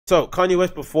So Kanye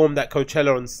West performed at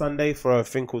Coachella on Sunday for a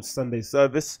thing called Sunday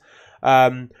Service.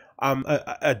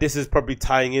 This is probably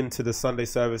tying into the Sunday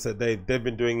service that they've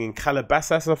been doing in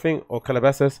Calabasas, I think, or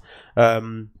Calabasas,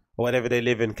 or whatever they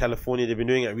live in California. They've been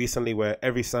doing it recently, where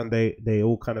every Sunday they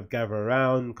all kind of gather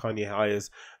around. Kanye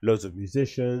hires loads of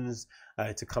musicians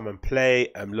to come and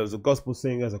play, loads of gospel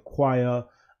singers, a choir.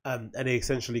 And they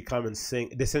essentially come and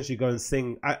sing. They essentially go and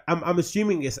sing. I'm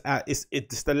assuming it's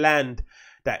the land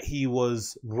that he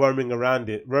was roaming around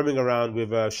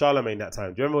with Charlemagne that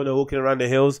time. Do you remember when they were walking around the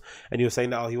hills and he was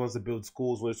saying that, oh, he wants to build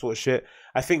schools, all this sort of shit?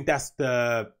 I think that's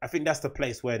the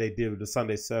place where they did the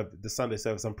Sunday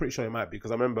service. I'm pretty sure it might be, because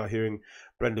I remember hearing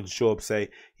Brendan Schaub say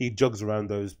he jogs around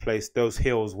those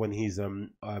hills when he's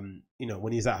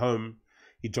when he's at home.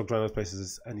 He jogs around those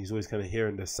places and he's always kind of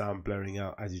hearing the sound blaring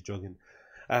out as he's jogging.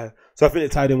 So I think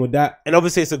it tied in with that, and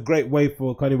obviously it's a great way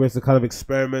for Kanye West to kind of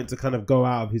experiment, to kind of go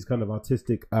out of his kind of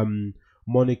artistic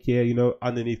moniker,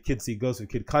 underneath Kid See Ghost with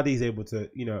Kid Cudi. He's able to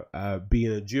be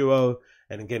in a duo,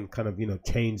 and again kind of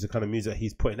change the kind of music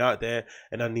he's putting out there.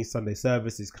 And underneath Sunday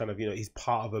Service, he's kind of he's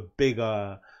part of a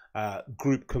bigger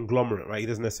group conglomerate, right? He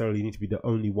doesn't necessarily need to be the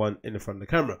only one in the front of the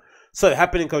camera. So it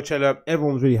happened in Coachella.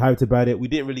 Everyone was really hyped about it. We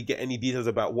didn't really get any details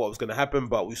about what was going to happen,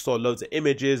 but we saw loads of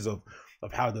images of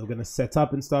how they were going to set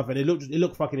up and stuff, and it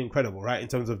looked fucking incredible, right, in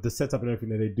terms of the setup and everything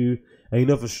that they do. And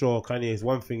for sure Kanye is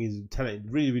one thing he's talented,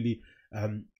 really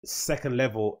second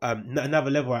level, another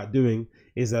level at doing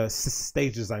is a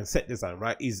stage design, set design,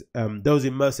 right? He's those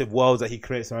immersive worlds that he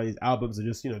creates around his albums are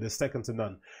just they're second to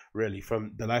none, really.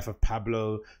 From the life of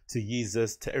Pablo to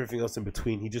Yeezus to everything else in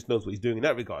between, he just knows what he's doing in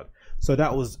that regard. So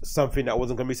that was something that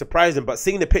wasn't going to be surprising, but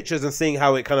seeing the pictures and seeing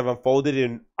how it kind of unfolded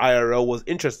in IRL was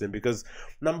interesting, because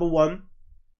number one,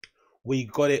 we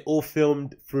got it all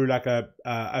filmed through like a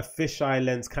fisheye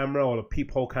lens camera, or a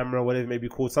peephole camera, whatever it may be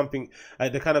called. Something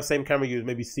the kind of same camera you would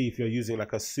maybe see if you're using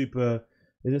like a Super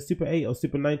 8 or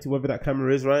Super 90, whatever that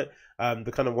camera is, right?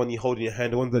 The kind of one you hold in your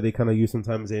hand, the ones that they kind of use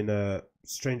sometimes in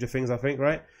Stranger Things, I think,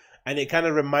 right? And it kind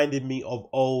of reminded me of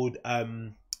old it's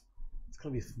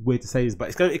gonna be weird to say this,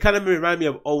 but it kind of reminded me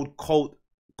of old cult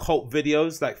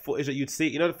videos, like footage that you'd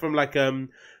see, from like do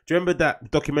you remember that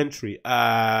documentary,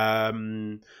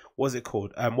 what's it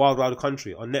called, Wild Wild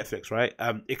Country on Netflix, right?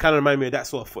 It kind of reminded me of that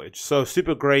sort of footage. So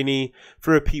super grainy,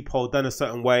 through a peephole, done a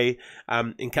certain way,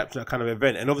 in capturing that kind of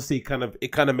event. And obviously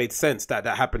it kind of made sense that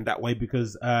happened that way,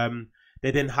 because they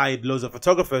then hired loads of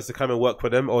photographers to come and work for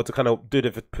them, or to kind of do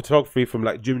the photography, from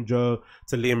like Jim Joe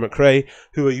to Liam McRae,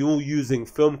 who are all using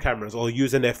film cameras or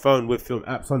using their phone with film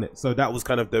apps on it. So that was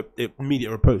kind of the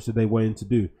immediate approach that they wanted to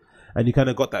do. And you kind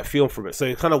of got that feel from it. So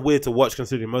it's kind of weird to watch,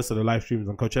 considering most of the live streams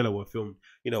on Coachella were filmed,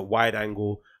 wide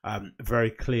angle,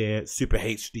 very clear, super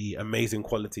HD, amazing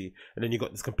quality. And then you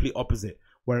got this complete opposite,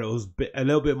 where it was a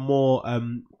little bit more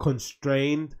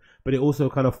constrained, but it also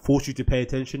kind of forced you to pay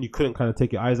attention. You couldn't kind of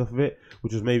take your eyes off of it,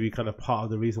 which was maybe kind of part of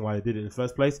the reason why they did it in the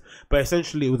first place. But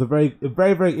essentially, it was a very,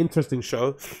 very interesting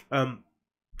show.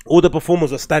 All the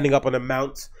performers were standing up on a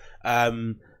mount,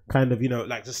 kind of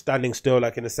like just standing still,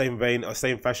 like in the same vein or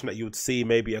same fashion that you would see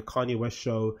maybe a Kanye West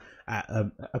show at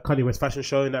a Kanye West fashion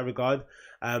show in that regard.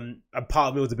 And part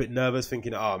of me was a bit nervous,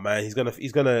 thinking, oh man, he's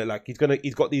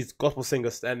got these gospel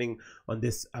singers standing on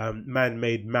this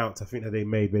man-made mount, I think, that they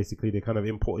made. Basically, they kind of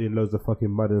imported in loads of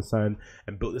fucking mud and sand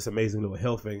and built this amazing little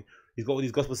hill thing. He's got all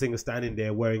these gospel singers standing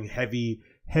there wearing heavy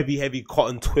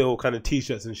cotton twill kind of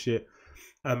t-shirts and shit,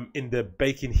 in the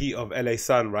baking heat of LA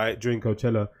sun, right, during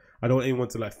Coachella. I don't want anyone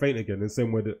to like faint again, in the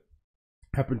same way that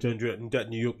happened during that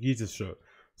New York Yeezus show.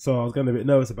 So I was kind of a bit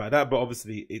nervous about that, but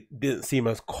obviously it didn't seem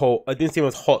as cold. It didn't seem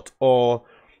as hot, or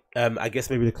I guess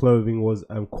maybe the clothing was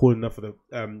cool enough for the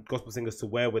gospel singers to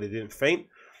wear, where they didn't faint.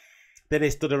 Then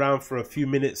they stood around for a few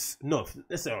minutes. No,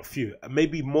 let's say a few,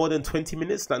 maybe more than 20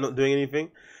 minutes, like not doing anything.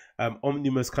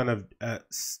 Omnibus kind of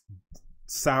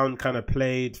sound kind of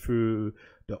played through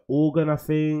the organ, I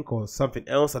think, or something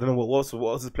else. I don't know what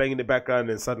else is playing in the background.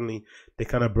 And suddenly they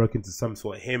kind of broke into some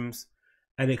sort of hymns,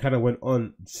 and it kind of went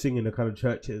on singing the kind of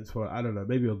church hymns for, I don't know,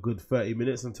 maybe a good 30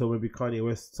 minutes, until maybe Kanye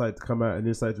West decided to come out and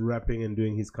then started rapping and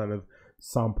doing his kind of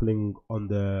sampling on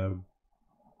the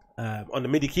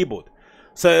MIDI keyboard.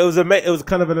 So it was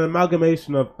kind of an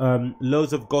amalgamation of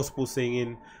loads of gospel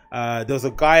singing. There was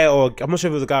a guy, or I'm not sure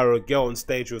if it was a guy or a girl on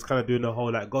stage, who was kind of doing the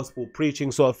whole like gospel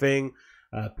preaching sort of thing,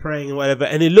 praying and whatever,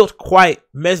 and it looked quite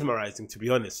mesmerizing, to be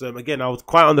honest. So again, I was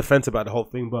quite on the fence about the whole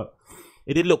thing, but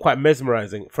it did look quite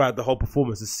mesmerizing throughout the whole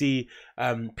performance, to see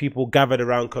people gathered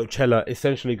around Coachella,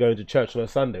 essentially going to church on a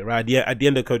Sunday, right? Yeah, at the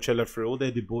end of Coachella, through all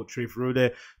their debauchery, through all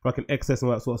their fucking excess and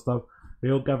all that sort of stuff, they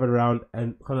all gathered around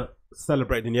and kind of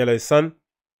celebrated in yellow sun.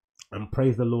 and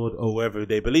praise the Lord or wherever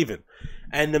they believe in.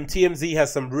 And TMZ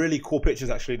has some really cool pictures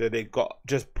actually that they got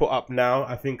just put up now.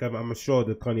 I think I'm sure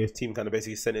the Kanye's team kind of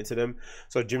basically sent it to them.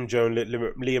 So Jim Jones,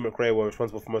 Liam McRae were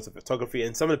responsible for most of the photography,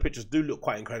 and some of the pictures do look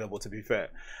quite incredible, to be fair,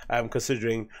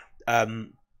 considering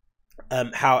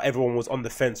how everyone was on the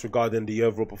fence regarding the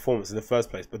overall performance in the first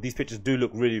place. But these pictures do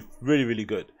look really, really, really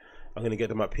good. I'm going to get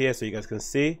them up here so you guys can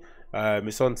see.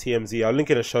 It's on TMZ. I'll link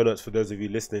in the show notes for those of you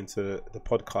listening to the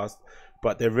podcast.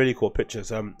 But they're really cool pictures.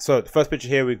 So the first picture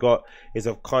here we got is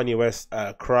of Kanye West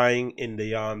crying in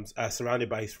the arms, surrounded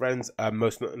by his friends,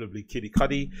 most notably Kid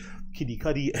Cudi.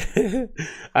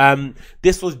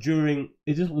 This was during.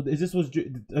 I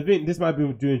think this might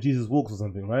be during Jesus Walks or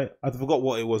something, right? I forgot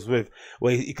what it was with,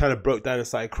 where he kind of broke down and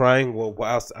started crying. Well,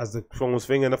 what else as the song was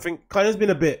singing? And I think Kanye's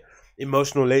been a bit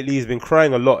emotional lately. He's been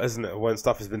crying a lot, isn't it, when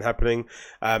stuff has been happening?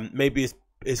 Maybe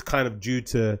it's kind of due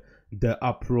to the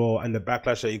uproar and the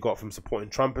backlash that he got from supporting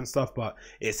Trump and stuff, but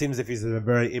it seems as if he's in a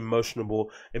very emotional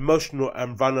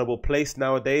and vulnerable place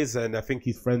nowadays, and I think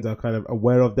his friends are kind of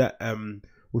aware of that,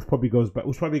 which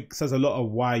probably says a lot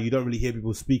of why you don't really hear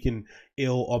people speaking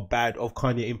ill or bad of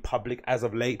Kanye in public as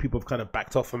of late. People have kind of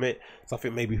backed off from it, so I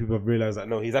think maybe people have realized that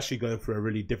no, he's actually going through a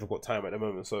really difficult time at the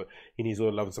moment, so he needs all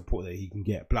the love and support that he can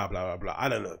get, blah blah blah blah. I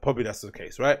don't know, probably that's the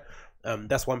case, right?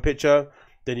 That's one picture.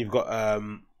 Then you've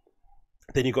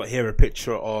got here a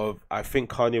picture of, I think,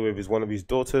 Kanye with one of his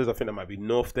daughters. I think that might be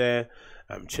North there,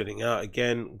 chilling out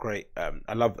again. Great.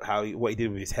 I love what he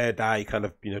did with his hair dye. He kind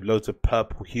of, loads of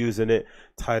purple hues in it,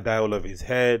 tie dye all over his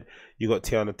head. You got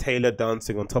Tiana Taylor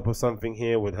dancing on top of something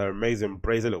here with her amazing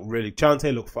braids. Tiana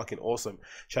Taylor looked fucking awesome.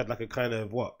 She had like a kind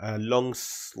of a long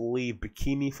sleeve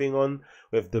bikini thing on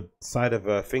with the side of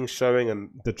her thing showing and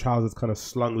the trousers kind of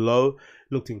slung low.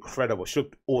 Looked incredible. She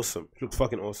looked awesome. She looked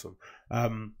fucking awesome.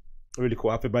 Really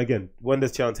cool outfit. But again, when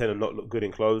does Tiana Taylor not look good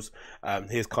in clothes?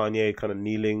 Here's Kanye kind of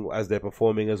kneeling as they're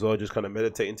performing as well, just kind of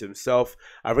meditating to himself.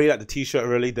 I really like the t-shirt.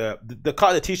 Really, the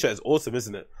cut of the t-shirt is awesome,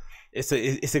 isn't it?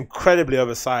 It's incredibly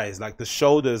oversized. Like the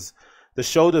shoulders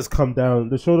come down.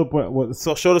 The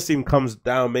shoulder seam comes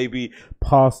down maybe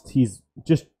past his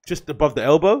just above the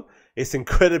elbow. It's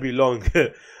incredibly long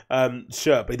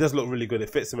shirt, but it does look really good. It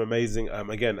fits him amazing.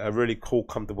 Again, a really cool,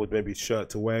 comfortable maybe shirt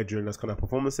to wear during those kind of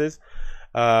performances.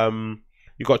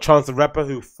 You got Chance the Rapper,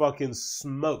 who fucking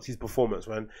smoked his performance,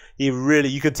 man.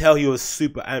 You could tell he was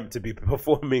super amped to be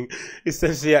performing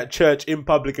essentially at church in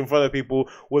public in front of people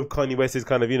with Kanye West as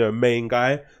kind of, main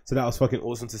guy. So that was fucking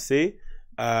awesome to see.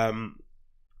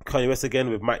 Kanye West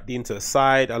again with Mike Dean to the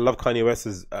side. I love Kanye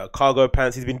West's cargo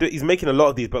pants. He's making a lot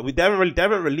of these, but they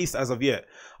haven't released as of yet.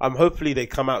 Hopefully they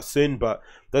come out soon. But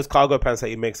those cargo pants that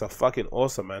he makes are fucking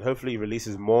awesome, man. Hopefully he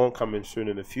releases more coming soon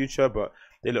in the future. But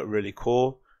they look really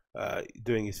cool.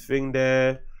 Doing his thing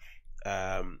there.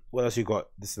 What else you got?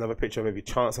 This is another picture of maybe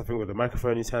Chance, I think, with a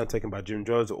microphone in his hand, taken by Jim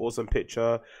Jones. An awesome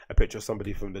picture. A picture of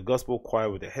somebody from the gospel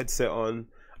choir with a headset on.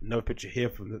 Another picture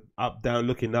here from the down,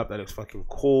 looking up. That looks fucking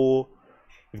cool.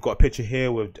 We've got a picture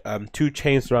here with 2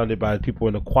 Chainz surrounded by people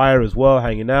in the choir as well,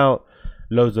 hanging out.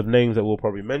 Loads of names that we'll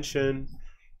probably mention.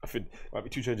 I think might be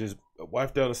 2 Chainz's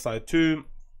wife there on the side too.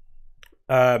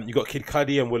 You got Kid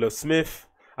Cudi and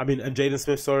Jaden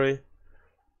Smith, sorry.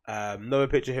 Another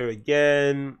picture here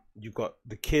again. You've got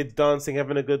the kids dancing,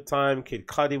 having a good time. Kid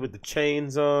Cudi with the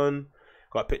chains on.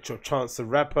 Got a picture of Chance the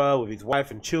Rapper with his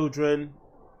wife and children.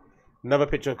 Another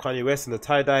picture of Kanye West in the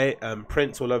tie-dye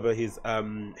prints all over his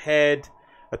head.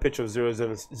 A picture of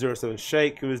 007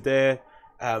 Shake, who was there,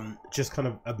 just kind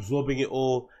of absorbing it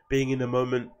all, being in the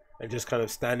moment, and just kind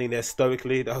of standing there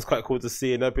stoically. That was quite cool to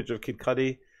see. Another picture of Kid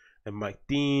Cudi and Mike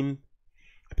Dean.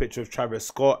 A picture of Travis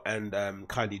Scott and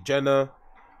Kylie Jenner.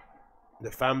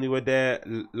 The family were there.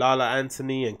 Lala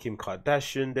Anthony and Kim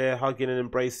Kardashian there, hugging and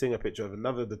embracing. A picture of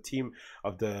the team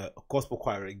of the gospel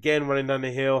choir again, running down the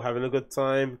hill, having a good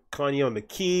time. Kanye on the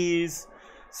keys.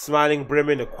 Smiling,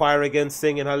 brimming, the choir again,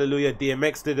 singing hallelujah.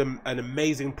 DMX did an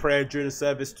amazing prayer during the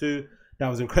service too. That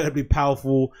was incredibly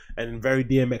powerful and very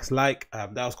DMX-like.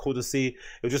 That was cool to see. It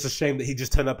was just a shame that he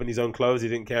just turned up in his own clothes. He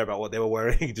didn't care about what they were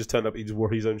wearing. He just turned up. He just wore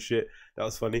his own shit. That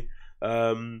was funny.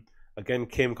 Again,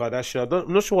 Kim Kardashian.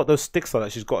 I'm not sure what those sticks are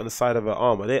that she's got on the side of her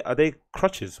arm. Are they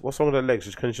crutches? What's wrong with her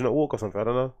legs? Can she not walk or something? I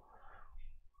don't know.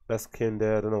 That's Kim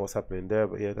there. I don't know what's happening there,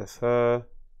 but yeah, that's her.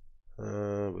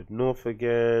 With North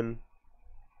again.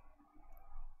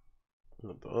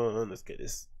 Let's get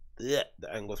this. Yeah,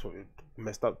 the angle's probably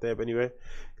messed up there, but anyway,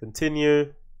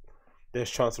 continue. There's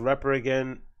Chance the Rapper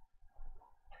again,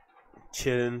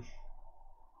 chilling.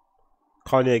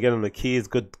 Kanye again on the keys.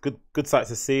 Good sight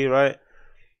to see, right?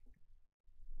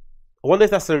 I wonder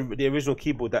if that's the original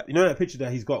keyboard that, you know, that picture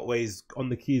that he's got where he's on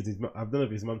the keys. I don't know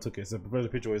if his mum took it. It's a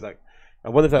professional picture where he's like, I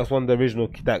wonder if that's one of the original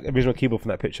keyboard from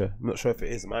that picture. I'm not sure if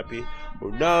it is. It might be.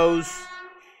 Who knows?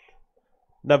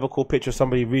 Another cool picture of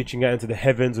somebody reaching out into the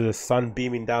heavens with the sun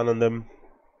beaming down on them.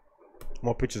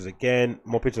 More pictures again.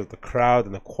 More pictures of the crowd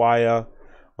and the choir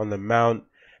on the mount.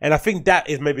 And I think that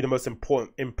is maybe the most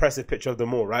impressive picture of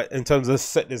them all, right? In terms of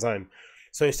set design.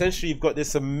 So essentially, you've got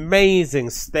this amazing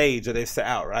stage that they've set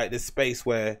out, right? This space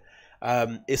where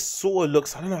it sort of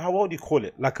looks, I don't know, how would you call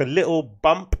it? Like a little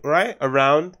bump, right?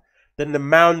 Around. Then the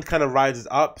mound kind of rises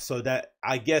up so that,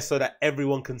 I guess, so that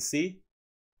everyone can see,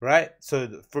 right?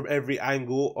 So from every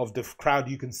angle of the crowd,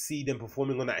 you can see them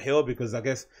performing on that hill, because I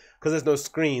guess, because there's no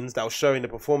screens that were showing the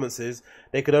performances,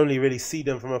 they could only really see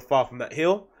them from afar from that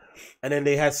hill. And then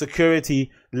they had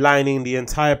security lining the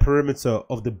entire perimeter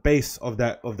of the base of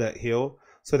that hill,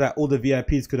 so that all the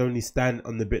VIPs could only stand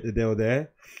on the bit that they were there,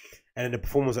 and then the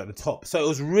performers at the top. So it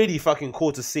was really fucking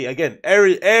cool to see. Again,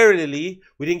 aerially,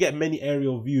 we didn't get many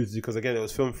aerial views because, again, it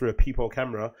was filmed through a peephole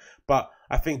camera. But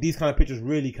I think these kind of pictures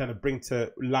really kind of bring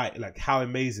to light like how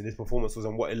amazing this performance was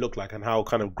and what it looked like and how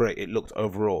kind of great it looked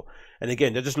overall. And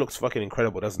again, it just looks fucking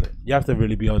incredible, doesn't it? You have to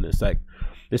really be honest. Like,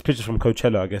 this picture's from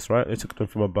Coachella, I guess, right? They took them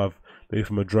from above, maybe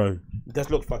from a drone. It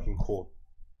does look fucking cool.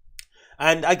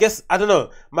 And I guess, I don't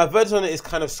know, my verdict on it is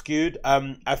kind of skewed.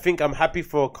 I think I'm happy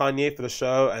for Kanye for the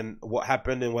show and what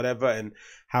happened and whatever, and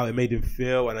how it made him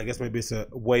feel. And I guess maybe it's a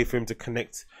way for him to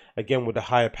connect again with the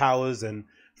higher powers, and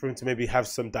for him to maybe have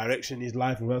some direction in his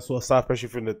life and that sort of stuff, especially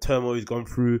from the turmoil he's gone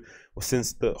through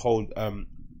since the whole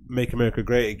Make America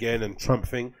Great Again and Trump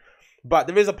thing. But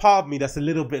there is a part of me that's a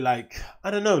little bit like,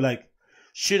 I don't know, like,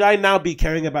 should I now be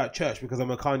caring about church because I'm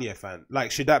a Kanye fan?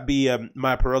 Like, should that be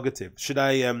my prerogative? Should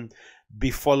I be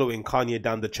following Kanye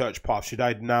down the church path? Should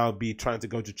I now be trying to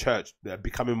go to church,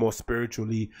 becoming more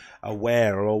spiritually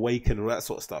aware or awakened or that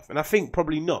sort of stuff? And I think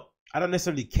probably not. I don't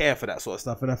necessarily care for that sort of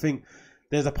stuff. And I think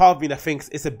there's a part of me that thinks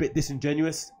it's a bit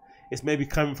disingenuous. It's maybe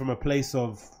coming from a place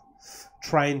of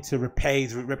trying to repay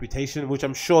his reputation, which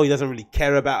I'm sure he doesn't really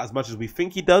care about as much as we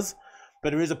think he does.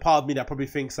 But there is a part of me that probably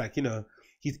thinks, like, you know,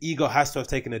 his ego has to have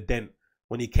taken a dent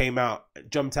when he came out,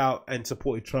 jumped out and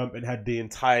supported Trump and had the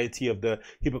entirety of the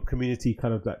hip-hop community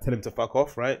kind of like tell him to fuck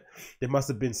off, right? There must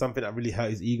have been something that really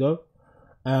hurt his ego.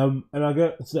 And I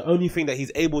guess the only thing that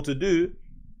he's able to do,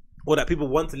 or that people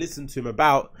want to listen to him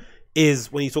about,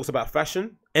 is when he talks about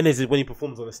fashion, and is when he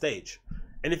performs on the stage.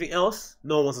 Anything else,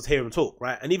 no one wants to hear him talk,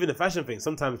 right? And even the fashion thing,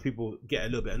 sometimes people get a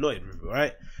little bit annoyed with it,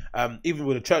 right? Even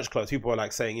with the church clothes, people are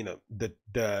like saying, you know,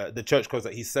 the church clothes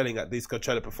that he's selling at these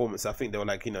Coachella performances, I think they were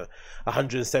like, you know,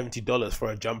 $170 for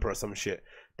a jumper or some shit,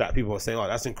 that people are saying, oh,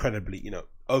 that's incredibly, you know,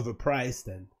 overpriced.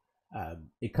 And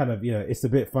it kind of, you know, it's a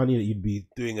bit funny that you'd be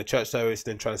doing a church service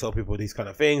then trying to sell people these kind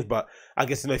of things. But I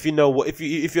guess, you know, if you know what, if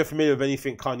you're familiar with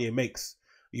anything Kanye makes,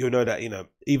 you'll know that, you know,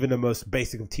 even the most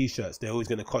basic of t-shirts, they're always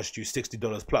going to cost you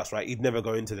 $60 plus, right? You'd never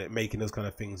go into that making those kind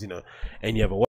of things, you know, any other way.